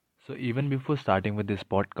So, even before starting with this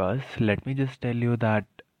podcast, let me just tell you that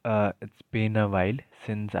it's been a while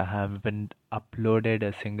since I haven't uploaded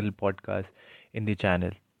a single podcast in the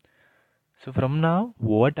channel. So, from now,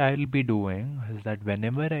 what I'll be doing is that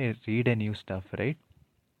whenever I read a new stuff, right?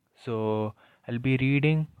 So, I'll be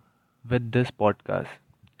reading with this podcast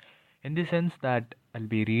in the sense that I'll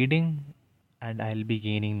be reading and I'll be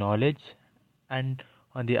gaining knowledge, and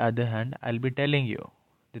on the other hand, I'll be telling you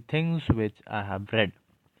the things which I have read.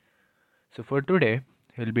 So for today,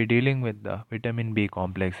 we'll be dealing with the vitamin B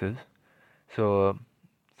complexes. So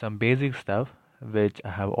some basic stuff which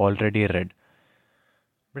I have already read,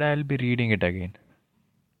 but I'll be reading it again.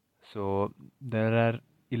 So there are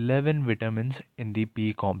 11 vitamins in the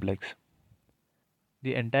B complex.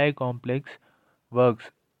 The entire complex works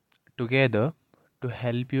together to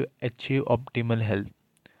help you achieve optimal health.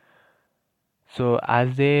 So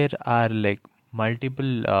as there are like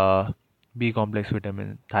multiple B complex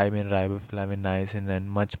vitamins, thiamine, riboflavin, niacin, and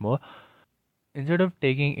much more. Instead of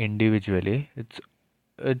taking individually,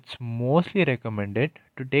 it's mostly recommended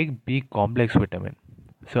to take B complex vitamin.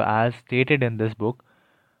 So as stated in this book,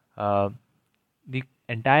 uh, the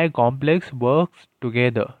entire complex works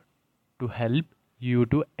together to help you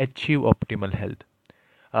to achieve optimal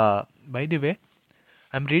health. By the way,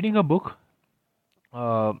 I'm reading a book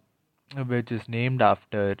uh, which is named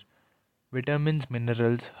after vitamins,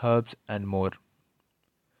 minerals, herbs, and more,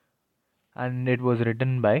 and it is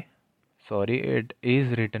written by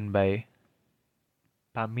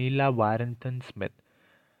Pamela Warrington Smith.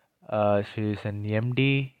 She is an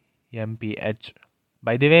MD, MPH.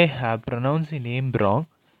 By the way, I pronounced the name wrong.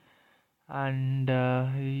 And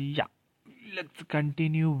yeah, let's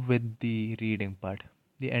continue with the reading part.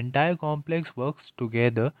 The entire complex works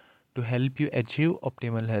together to help you achieve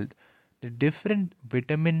optimal health. The different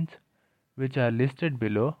vitamins which are listed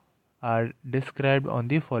below are described on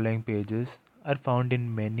the following pages are found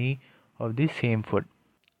in many of the same food.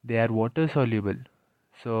 They are water soluble.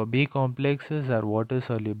 So B complexes are water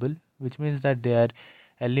soluble, which means that they are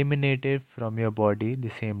eliminated from your body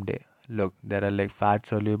the same day. Look, there are like fat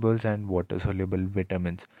solubles and water soluble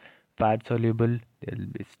vitamins. Fat soluble, they'll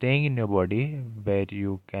be staying in your body where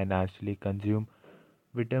you can actually consume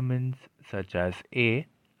vitamins such as A,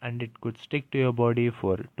 and it could stick to your body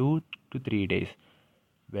for 2 to 3 days.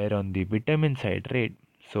 Where on the vitamin side, right?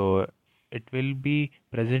 So it will be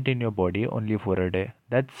present in your body only for a day.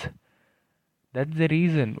 That's the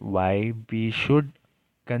reason why we should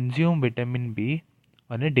consume vitamin B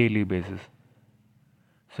on a daily basis.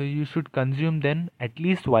 So you should consume them at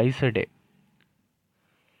least twice a day.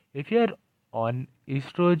 If you are on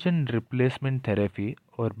estrogen replacement therapy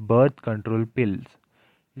or birth control pills,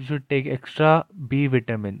 you should take extra B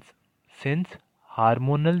vitamins since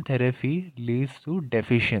hormonal therapy leads to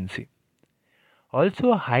deficiency.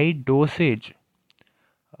 Also, high dosage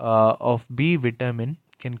of B vitamin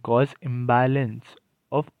can cause imbalance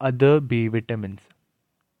of other B vitamins.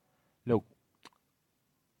 Look,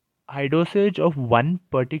 high dosage of one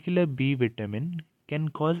particular B vitamin can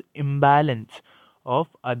cause imbalance of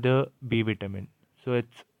other B vitamin. So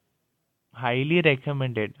it's highly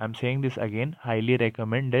recommended. I'm saying this again, highly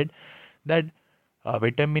recommended that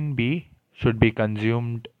vitamin B should be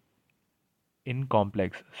consumed in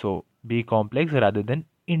complex. So B complex rather than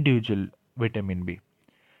individual vitamin B.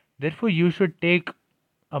 Therefore, you should take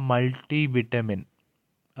a multivitamin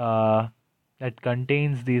uh, that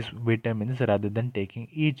contains these vitamins rather than taking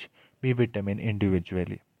each B vitamin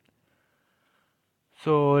individually.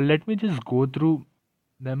 So let me just go through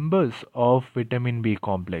members of vitamin B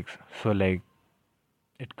complex. So like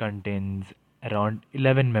it contains around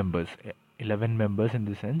 11 members. 11 members in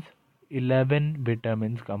the sense 11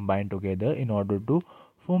 vitamins combined together in order to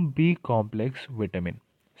form B complex vitamin.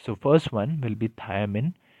 So first one will be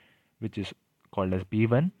thiamine, which is called as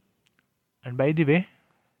B1. And by the way,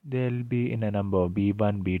 they'll be in a number of B1,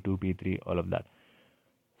 B2, B3, all of that.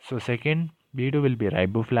 So second, B2 will be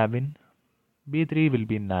riboflavin, B3 will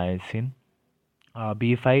be niacin,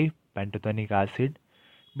 B5 pantothenic acid,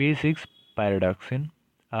 B6 pyridoxine,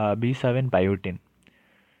 B7 biotin,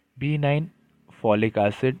 B9 folic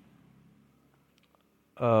acid.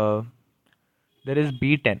 Uh, there is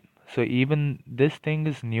B10. So even this thing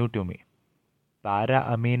is new to me. Para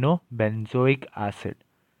amino benzoic acid.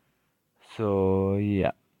 So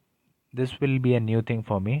yeah, this will be a new thing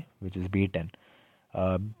for me, which is B10.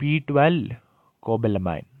 B12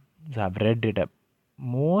 cobalamin. So I've read it up.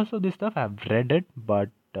 Most of this stuff I've read it, but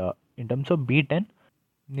in terms of B10,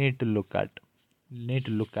 need to look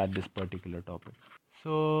at this particular topic.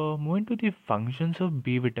 So moving to the functions of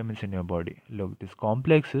B vitamins in your body. Look, this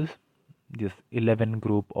complex is this 11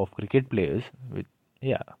 group of cricket players with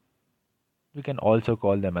yeah. we can also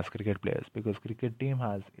call them as cricket players because cricket team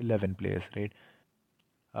has 11 players, right?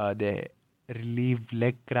 They relieve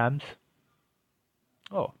leg cramps.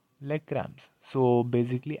 Oh, leg cramps. So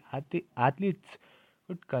basically, athletes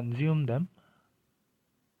could consume them.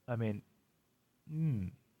 I mean,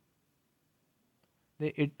 mm,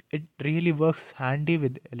 it really works handy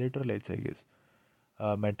with electrolytes, I guess.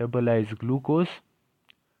 Metabolize glucose,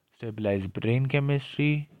 stabilize brain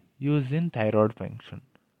chemistry, used in thyroid function.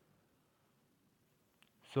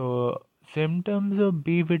 So, symptoms of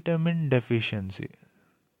B vitamin deficiency.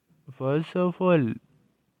 First of all,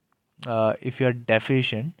 if you're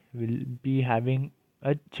deficient, will be having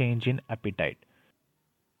a change in appetite,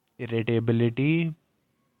 irritability,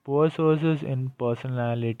 poor sources in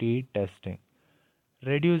personality testing,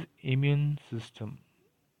 reduce immune system,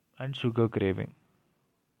 and sugar craving.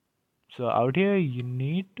 So out here, you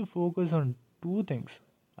need to focus on two things.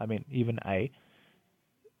 I mean, even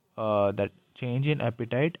that change in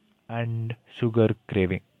appetite and sugar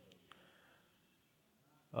craving.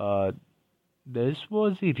 Uh, this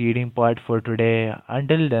was the reading part for today.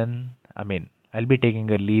 Until then, I mean, I'll be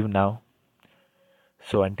taking a leave now.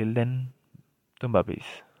 So until then, Tumba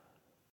peace.